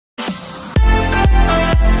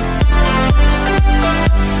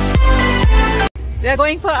We are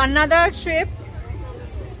going for another trip,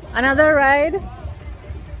 another ride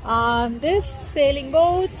on this sailing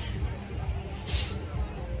boat.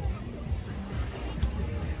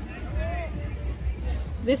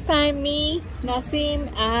 This time me,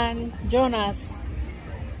 Nasim and Jonas.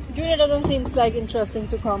 Junior doesn't seem like interesting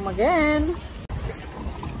to come again.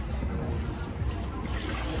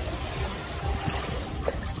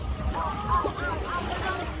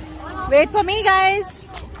 Wait for me, guys.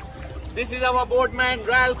 This is our boatman,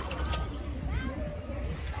 Ralph.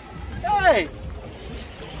 Hey!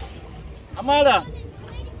 Amada!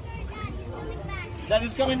 That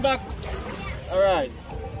is coming back. Alright.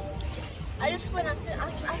 I just went up to.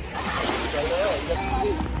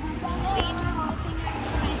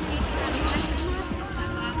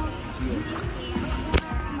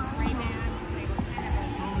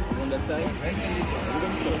 On that side?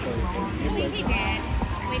 We did.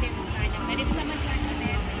 We didn't find them, but if someone turns it in.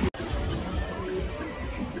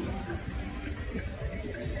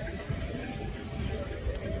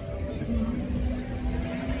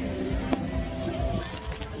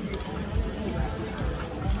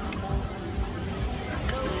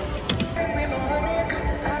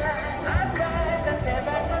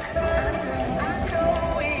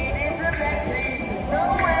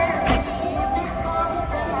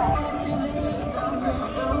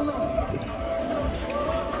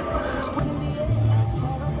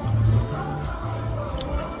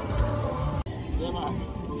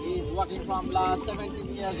 He's working from last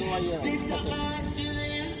 17 years over here.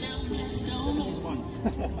 17 months.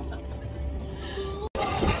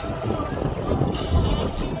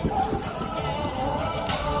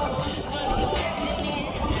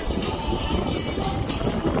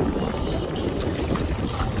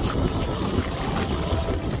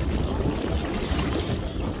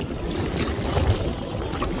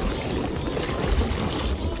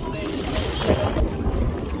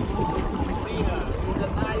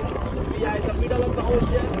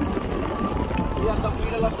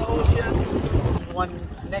 One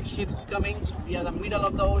next ship is coming. We are the middle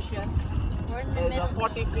of the ocean. There's a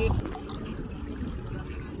 40 feet.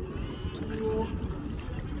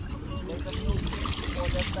 There's a new ship on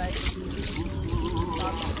that side.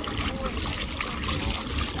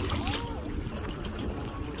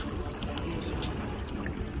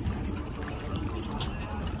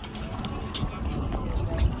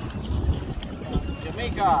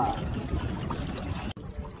 Jamaica.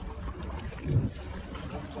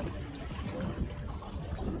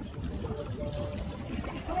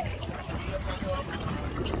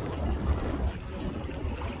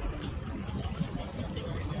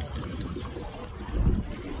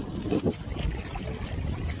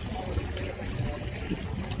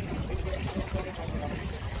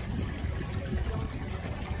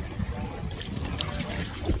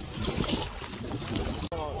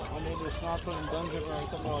 In Denver,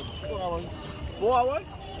 it's about 4 hours. 4 hours?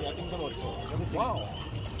 Yeah, I think it's about 4. Everything. Wow.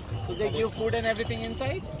 So they give food and everything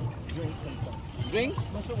inside? Drinks and stuff.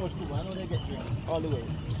 Drinks? Not so much food, but I know they get drinks all the way.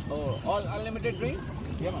 Oh, all unlimited drinks?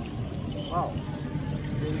 Yeah, man. Wow.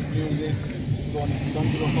 Drinks, music, down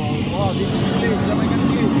to the falls. Oh, this is the place, Jamaican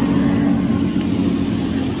police.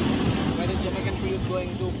 Where is Jamaican police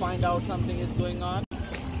going to find out something is going on?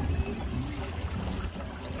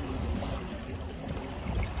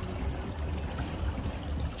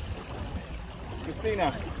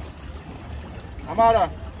 Christina. Amara.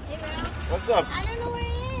 Hey, Ralph. What's up? I don't know where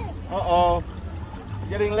he is. Uh-oh. It's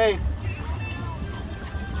getting late.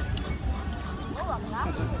 Oh, I'm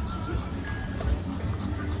laughing.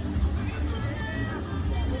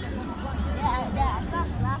 Yeah, I'm not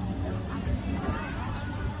laughing.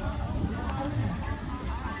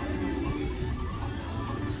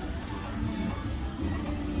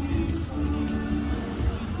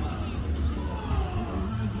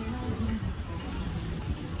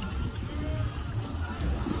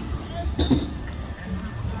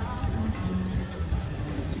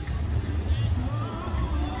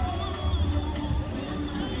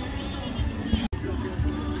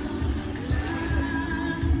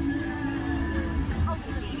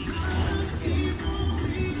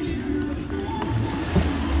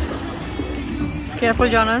 Careful,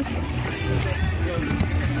 Jonas.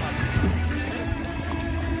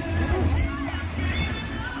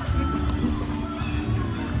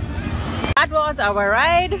 That was our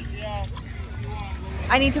ride.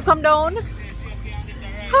 I need to come down.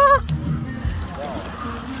 Ah.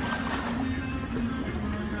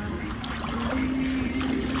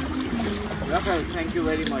 Rafael, thank you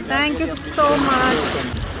very much. Thank you so much.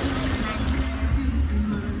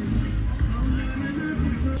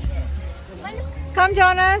 Come,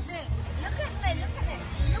 Jonas. Look at me, look at it.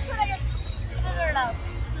 Look what I just figured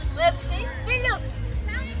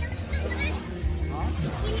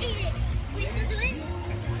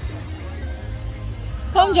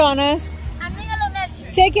Come, Jonas. I'm doing a little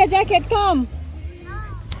medicine. Take your jacket. Come.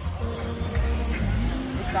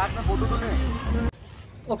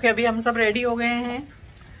 Okay, अभी हम सब ready हो गए हैं.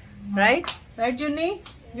 Right? Right, Juni?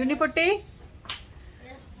 Juni Putti?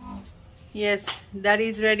 Yes, Daddy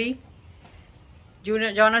is ready.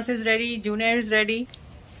 Junior, Jonas is ready. Junior is ready.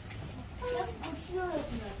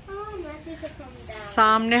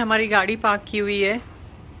 सामने हमारी गाड़ी park की हुई है.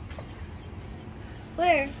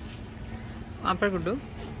 Where? वहाँ पर Guddu.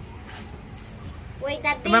 Wait,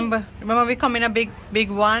 that big. Remember we come in a big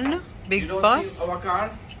one, big You don't bus. see our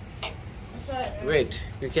car? Wait,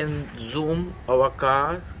 you can zoom our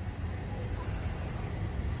car.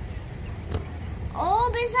 Oh,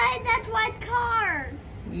 beside that white car.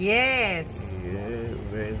 Yes. Yeah,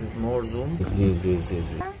 where is it? More zoom.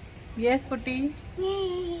 This. Yes, Putti.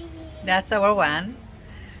 That's our van.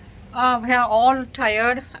 We are all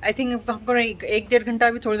tired. I think हमको एक डेढ़ घंटा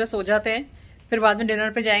भी थोड़ी देर सो जाते हैं. फिर बाद में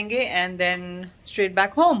डिनर पे जाएंगे and then straight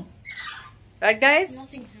back home. Right, guys?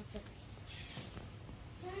 Nothing happened.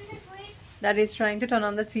 That is trying to turn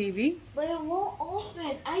on the TV But it won't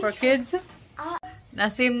open. for kids.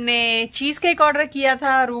 Naseem ने चीज केक ऑर्डर किया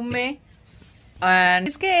था रूम में. And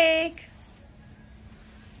cheese cake.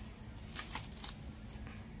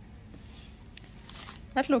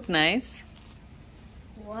 That looked nice.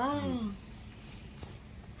 Wow.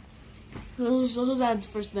 Who's had the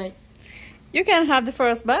first bite? You can have the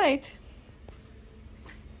first bite.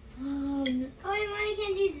 Oh, Mommy,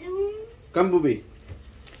 can you zoom? Come, Booby.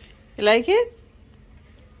 You like it?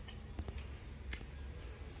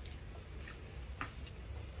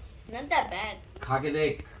 Not that bad. खा के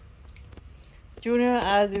देख. Junior,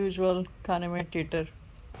 as usual, खाने में Teeter.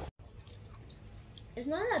 It's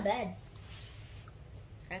not that bad.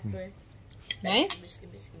 Actually. Nice?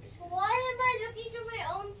 Why am I looking through my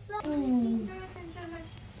own son?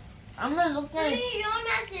 I'm not looking at it.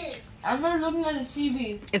 I'm not looking at the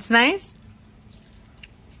TV. It's nice?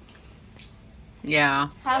 Yeah.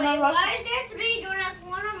 Wait, why is there three Jonas?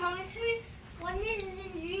 One on Mommy's screen, one is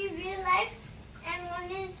in real life, and one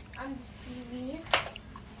is on the TV.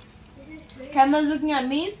 Camera's looking at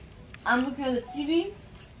me, I'm looking at the TV,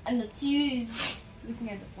 and the TV is looking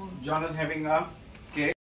at the phone. John is having a